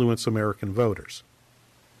influence American voters.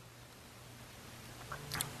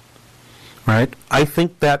 Right? I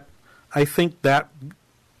think that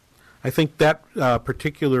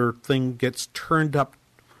particular thing gets turned up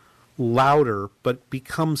louder, but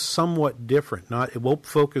becomes somewhat different. It won't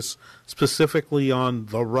focus specifically on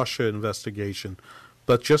the Russia investigation,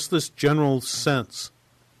 but just this general sense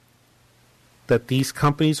that these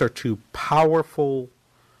companies are too powerful.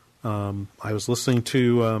 I was listening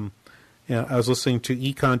to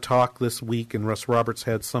Econ Talk this week, and Russ Roberts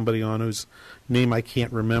had somebody on whose name I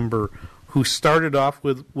can't remember, who started off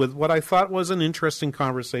with what I thought was an interesting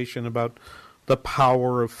conversation about the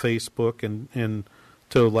power of Facebook and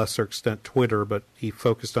to a lesser extent Twitter, but he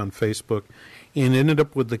focused on Facebook, and ended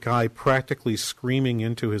up with the guy practically screaming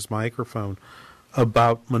into his microphone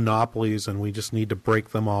about monopolies, and we just need to break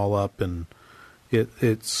them all up, and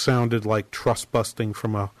it sounded like trust busting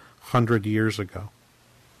from 100 years ago.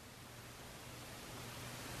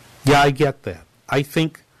 Yeah, I get that. I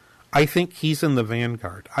think he's in the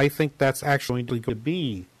vanguard. I think that's actually going to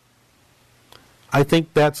be. I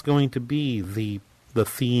think that's going to be the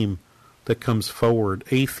theme that comes forward,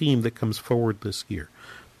 a theme that comes forward this year.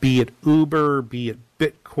 Be it Uber, be it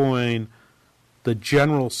Bitcoin, the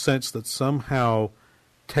general sense that somehow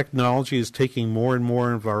technology is taking more and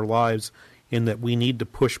more of our lives, and that we need to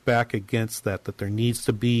push back against that there needs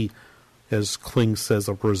to be, as Kling says,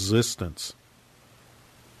 a resistance.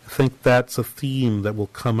 I think that's a theme that will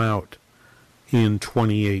come out in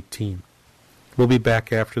 2018. We'll be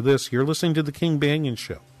back after this. You're listening to The King Banyan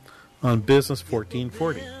Show on Business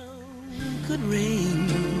 1440. Could ring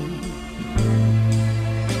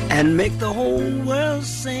and make the whole world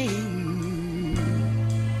sing.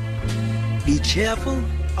 Be cheerful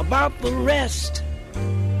about the rest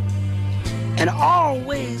and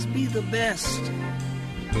always be the best,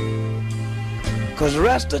 'cause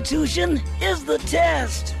restitution is the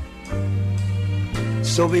test.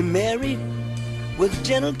 So be merry with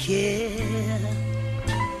gentle care.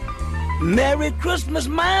 Merry Christmas,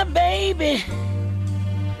 my baby,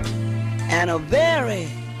 and a very,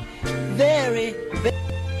 very, very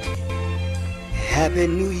Happy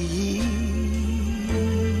New Year.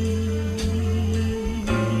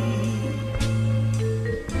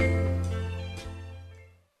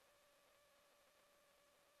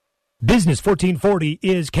 Business 1440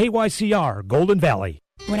 is KYCR Golden Valley.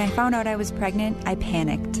 When I found out I was pregnant, I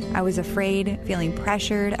panicked. I was afraid, feeling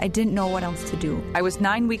pressured. I didn't know what else to do. I was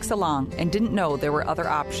 9 weeks along and didn't know there were other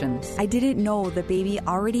options. I didn't know the baby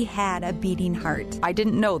already had a beating heart. I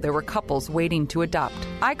didn't know there were couples waiting to adopt.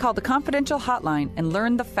 I called the confidential hotline and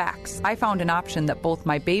learned the facts. I found an option that both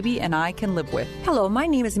my baby and I can live with. Hello, my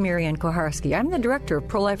name is Marianne Koharski. I'm the director of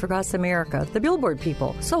Pro-Life Across America, the Billboard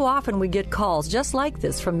people. So often we get calls just like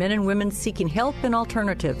this from men and women seeking help and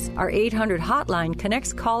alternatives. Our 800 hotline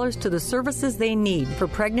connects callers to the services they need for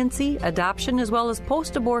pregnancy, adoption, as well as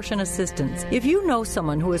post-abortion assistance. If you know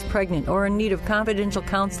someone who is pregnant or in need of confidential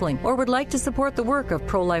counseling or would like to support the work of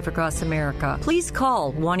Pro-Life Across America, please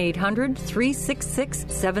call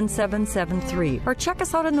 1-800-366-7773 or check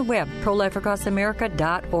us out on the web,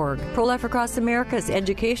 prolifeacrossamerica.org. Pro-Life Across America is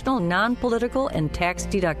educational, non-political, and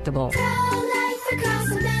tax-deductible. Pro-Life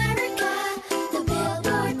Across America, the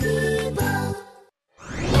Billboard people.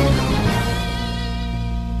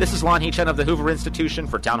 This is Lon Heechen of the Hoover Institution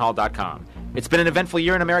for Townhall.com. It's been an eventful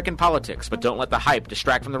year in American politics, but don't let the hype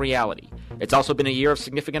distract from the reality. It's also been a year of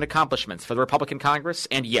significant accomplishments for the Republican Congress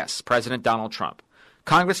and, yes, President Donald Trump.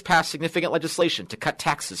 Congress passed significant legislation to cut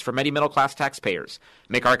taxes for many middle-class taxpayers,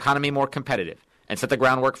 make our economy more competitive, and set the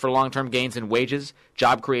groundwork for long-term gains in wages,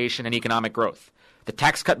 job creation, and economic growth. The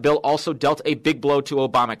tax cut bill also dealt a big blow to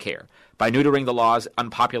Obamacare by neutering the law's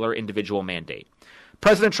unpopular individual mandate.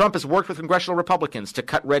 President Trump has worked with congressional Republicans to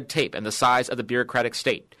cut red tape and the size of the bureaucratic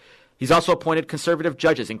state. He's also appointed conservative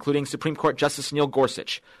judges, including Supreme Court Justice Neil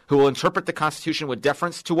Gorsuch, who will interpret the Constitution with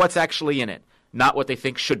deference to what's actually in it, not what they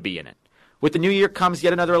think should be in it. With the new year comes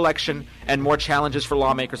yet another election and more challenges for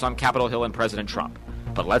lawmakers on Capitol Hill and President Trump.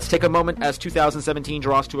 But let's take a moment as 2017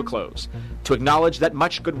 draws to a close to acknowledge that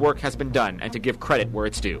much good work has been done and to give credit where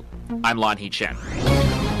it's due. I'm Lon Heechen.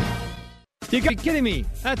 You got to be kidding me.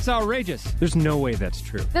 That's outrageous. There's no way that's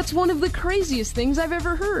true. That's one of the craziest things I've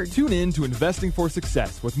ever heard. Tune in to Investing for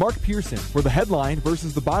Success with Mark Pearson for the headline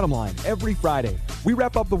versus the bottom line every Friday. We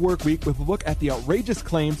wrap up the work week with a look at the outrageous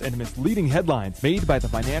claims and misleading headlines made by the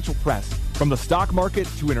financial press. From the stock market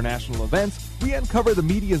to international events, we uncover the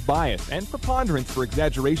media's bias and preponderance for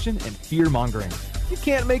exaggeration and fear-mongering. You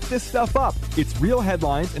can't make this stuff up. It's real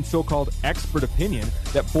headlines and so-called expert opinion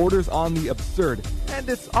that borders on the absurd. And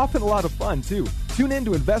it's often a lot of fun, too. Tune in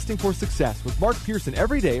to Investing for Success with Mark Pearson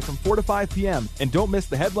every day from 4 to 5 p.m. And don't miss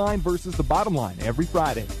the headline versus the bottom line every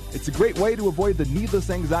Friday. It's a great way to avoid the needless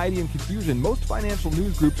anxiety and confusion most financial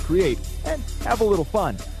news groups create and have a little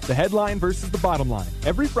fun. The headline versus the bottom line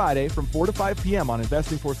every Friday from 4 to 5 p.m. on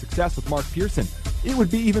Investing for Success with Mark Pearson. It would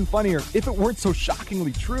be even funnier if it weren't so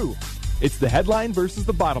shockingly true. It's the headline versus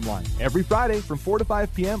the bottom line every Friday from 4 to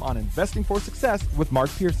 5 p.m. on Investing for Success with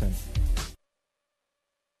Mark Pearson.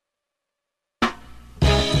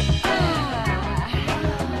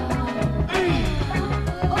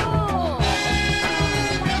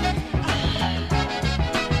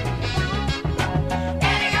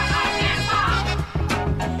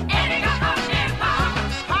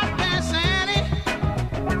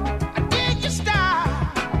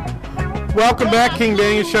 Welcome back, King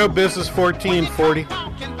Banyan Show, Business 1440.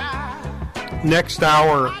 Next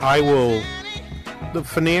hour, the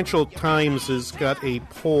Financial Times has got a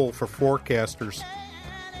poll for forecasters.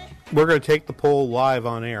 We're going to take the poll live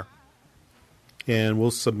on air. and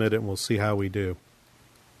we'll submit it, and we'll see how we do.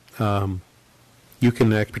 You can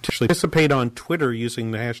potentially participate on Twitter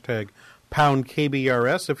using the hashtag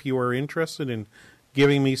 #KBRS if you are interested in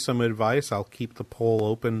giving me some advice. I'll keep the poll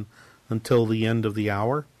open until the end of the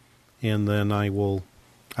hour, and then I will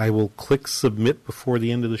click submit before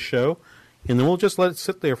the end of the show, and then we'll just let it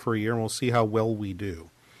sit there for a year, and we'll see how well we do.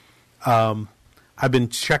 I've been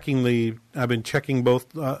checking both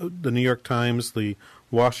the New York Times, the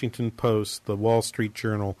Washington Post, the Wall Street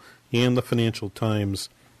Journal, and the Financial Times.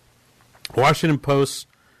 Washington Post,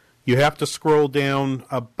 you have to scroll down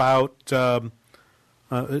about a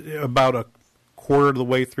quarter of the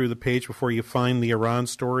way through the page before you find the Iran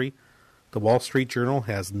story. The Wall Street Journal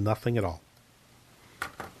has nothing at all.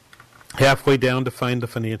 Halfway down to find the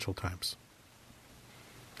Financial Times.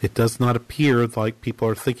 It does not appear like people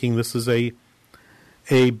are thinking this is a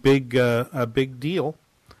big deal.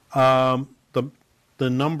 The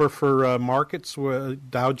number for markets,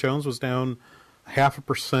 Dow Jones was down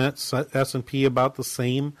 0.5%, S&P about the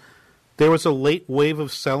same. There was a late wave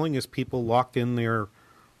of selling as people locked in their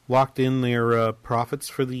profits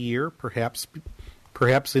for the year, perhaps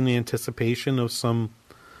in anticipation of some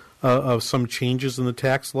changes in the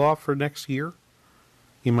tax law for next year.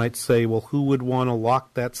 You might say, well, who would want to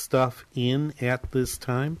lock that stuff in at this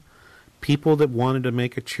time? People that wanted to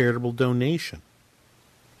make a charitable donation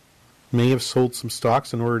may have sold some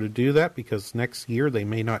stocks in order to do that because next year they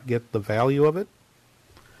may not get the value of it.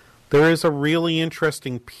 There is a really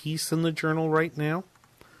interesting piece in the Journal right now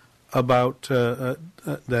about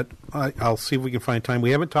that. I'll see if we can find time.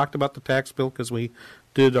 We haven't talked about the tax bill because we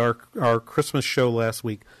did our Christmas show last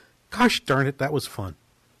week. Gosh darn it, that was fun.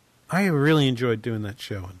 I really enjoyed doing that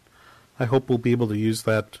show, and I hope we'll be able to use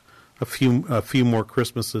that a few more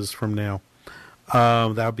Christmases from now.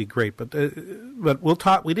 That would be great. But we'll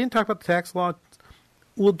talk. We didn't talk about the tax law.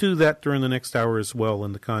 We'll do that during the next hour as well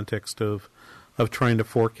in the context of trying to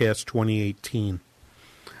forecast 2018.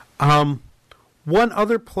 One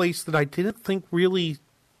other place that I didn't think really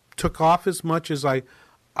took off as much as I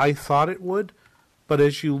thought it would, but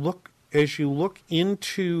as you look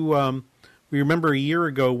into, we remember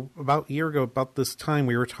about this time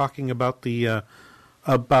we were talking about the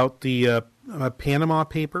Panama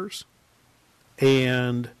Papers,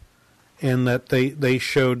 and that they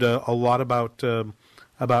showed a lot about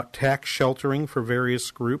tax sheltering for various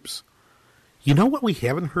groups. You know what we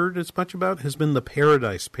haven't heard as much about has been the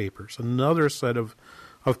Paradise Papers, another set of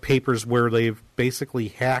papers where they've basically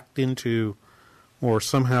hacked into or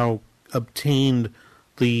somehow obtained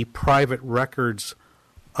the private records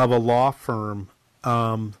of a law firm.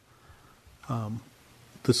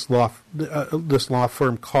 This law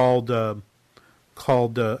firm called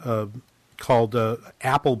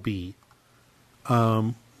Appleby,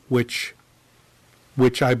 which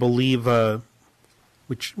I believe.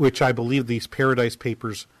 Which I believe these Paradise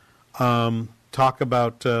Papers talk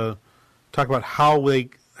about how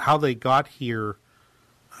they got here,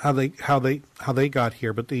 how they got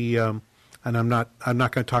here. But and I'm not going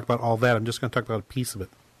to talk about all that. I'm just going to talk about a piece of it.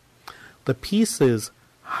 The piece is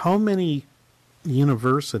how many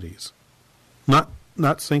universities, not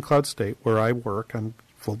St. Cloud State where I work. I'm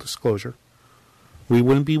full disclosure. We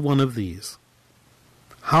wouldn't be one of these.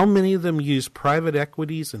 How many of them use private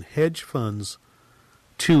equities and hedge funds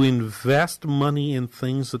to invest money in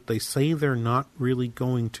things that they say they're not really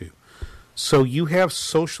going to? So you have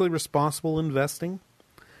socially responsible investing,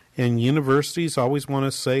 and universities always want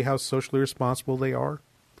to say how socially responsible they are.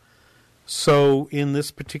 So in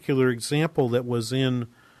this particular example that was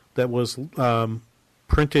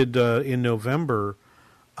printed in November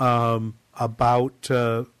about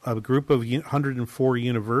a group of 104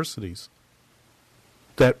 universities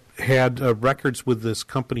that had records with this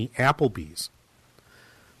company Applebee's.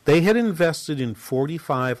 They had invested in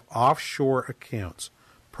 45 offshore accounts,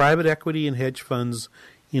 private equity and hedge funds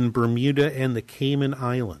in Bermuda and the Cayman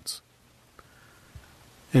Islands.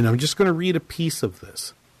 And I'm just going to read a piece of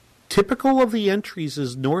this. Typical of the entries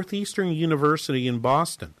is Northeastern University in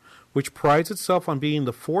Boston, which prides itself on being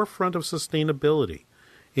the forefront of sustainability.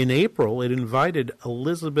 In April, it invited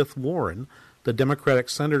Elizabeth Warren, the Democratic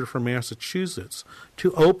senator from Massachusetts,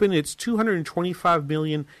 to open its $225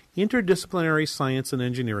 million interdisciplinary science and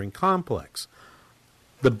engineering complex.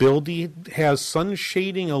 The building has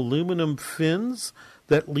sun-shading aluminum fins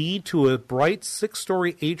that lead to a bright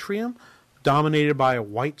 6-story atrium dominated by a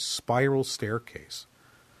white spiral staircase.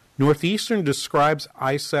 Northeastern describes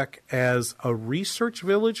ISEC as a research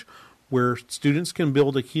village where students can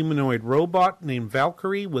build a humanoid robot named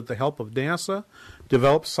Valkyrie with the help of NASA,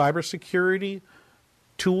 develop cybersecurity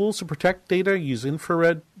tools to protect data, use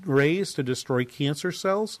infrared rays to destroy cancer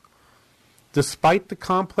cells. Despite the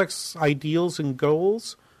complex ideals and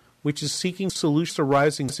goals, which is seeking solutions to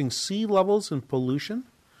rising sea levels and pollution,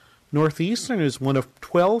 Northeastern is one of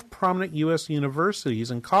 12 prominent U.S. universities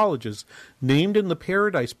and colleges named in the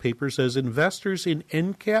Paradise Papers as investors in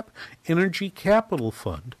NCAP Energy Capital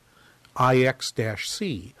Fund,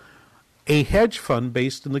 IX-C, a hedge fund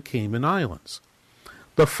based in the Cayman Islands.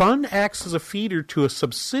 The fund acts as a feeder to a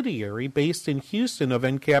subsidiary based in Houston of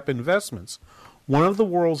NCAP Investments, one of the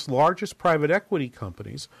world's largest private equity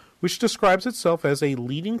companies, which describes itself as a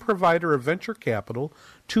leading provider of venture capital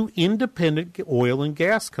to independent oil and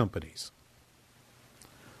gas companies.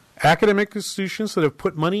 Academic institutions that have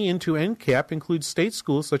put money into NCAP include state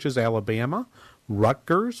schools such as Alabama,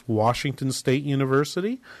 Rutgers, Washington State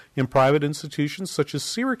University, and private institutions such as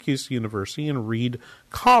Syracuse University and Reed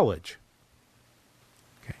College.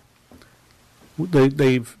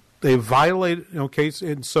 They've violated,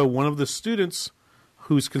 and so one of the students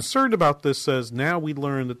who's concerned about this says, now we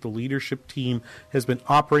learn that the leadership team has been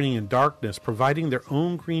operating in darkness, providing their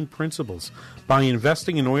own green principles by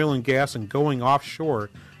investing in oil and gas and going offshore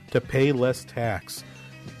to pay less tax.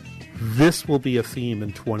 This will be a theme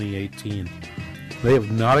in 2018. They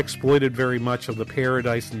have not exploited very much of the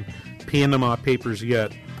Paradise and Panama Papers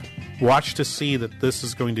yet. Watch to see that this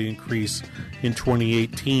is going to increase in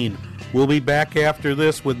 2018. We'll be back after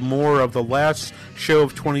this with more of the last show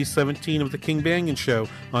of 2017 of the King Banyan Show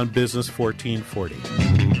on Business 1440.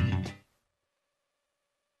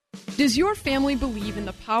 Does your family believe in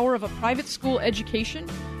the power of a private school education?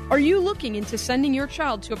 Are you looking into sending your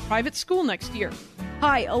child to a private school next year?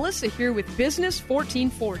 Hi, Alyssa here with Business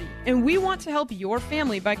 1440, and we want to help your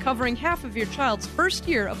family by covering half of your child's first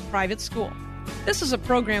year of private school. This is a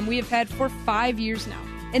program we have had for 5 years now,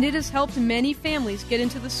 and it has helped many families get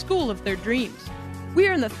into the school of their dreams. We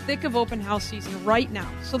are in the thick of open house season right now,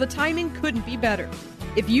 so the timing couldn't be better.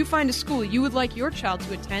 If you find a school you would like your child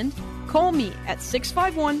to attend, call me at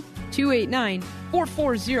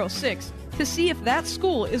 651-289-4406 to see if that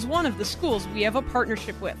school is one of the schools we have a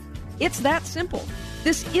partnership with. It's that simple.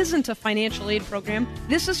 This isn't a financial aid program.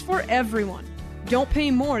 This is for everyone. Don't pay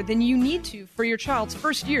more than you need to for your child's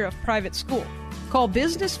first year of private school. Call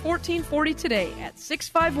Business 1440 today at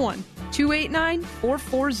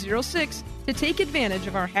 651-289-4406 to take advantage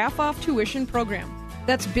of our half-off tuition program.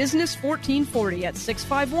 That's Business 1440 at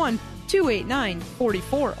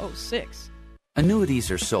 651-289-4406.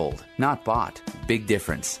 Annuities are sold, not bought. Big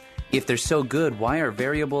difference. If they're so good, why are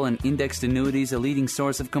variable and indexed annuities a leading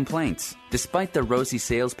source of complaints? Despite the rosy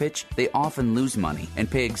sales pitch, they often lose money and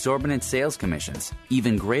pay exorbitant sales commissions.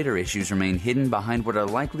 Even greater issues remain hidden behind what are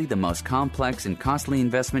likely the most complex and costly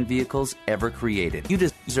investment vehicles ever created. You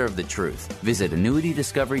deserve the truth. Visit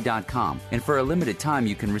AnnuityDiscovery.com, and for a limited time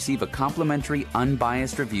you can receive a complimentary,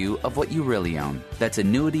 unbiased review of what you really own. That's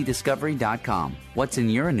AnnuityDiscovery.com. What's in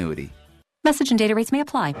your annuity? Message and data rates may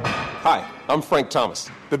apply. Hi, I'm Frank Thomas,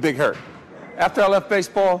 the Big Hurt. After I left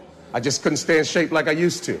baseball, I just couldn't stay in shape like I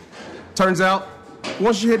used to. Turns out,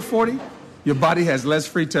 once you hit 40, your body has less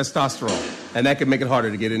free testosterone, and that can make it harder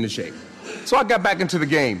to get into shape. So I got back into the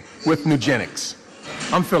game with Nugenics.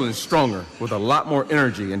 I'm feeling stronger with a lot more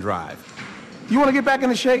energy and drive. You want to get back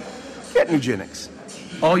into shape? Get Nugenics.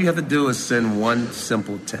 All you have to do is send one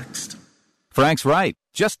simple text. Frank's right.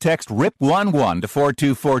 Just text RIP11 to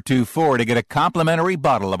 42424 to get a complimentary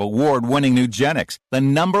bottle of award-winning Nugenics, the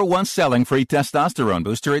 #1 selling free testosterone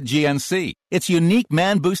booster at GNC. Its unique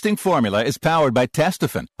man-boosting formula is powered by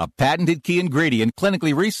Testofen, a patented key ingredient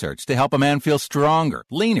clinically researched to help a man feel stronger,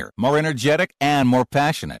 leaner, more energetic, and more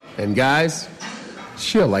passionate. And guys,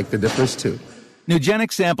 she'll like the difference too.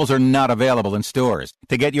 Nugenics samples are not available in stores.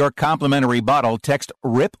 To get your complimentary bottle, text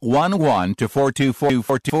RIP11 to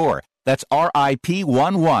 42424. That's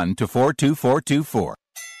RIP11 to 42424.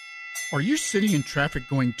 Are you sitting in traffic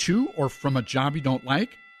going to or from a job you don't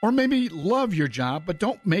like? Or maybe love your job but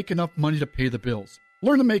don't make enough money to pay the bills?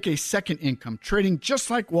 Learn to make a second income trading just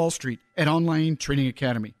like Wall Street at Online Trading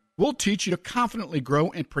Academy. We'll teach you to confidently grow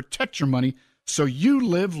and protect your money so you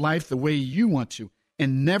live life the way you want to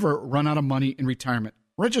and never run out of money in retirement.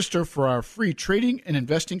 Register for our free trading and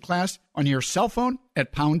investing class on your cell phone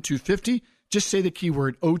at pound 250. Just say the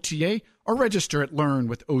keyword OTA or register at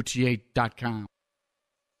learnwithota.com.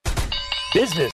 Business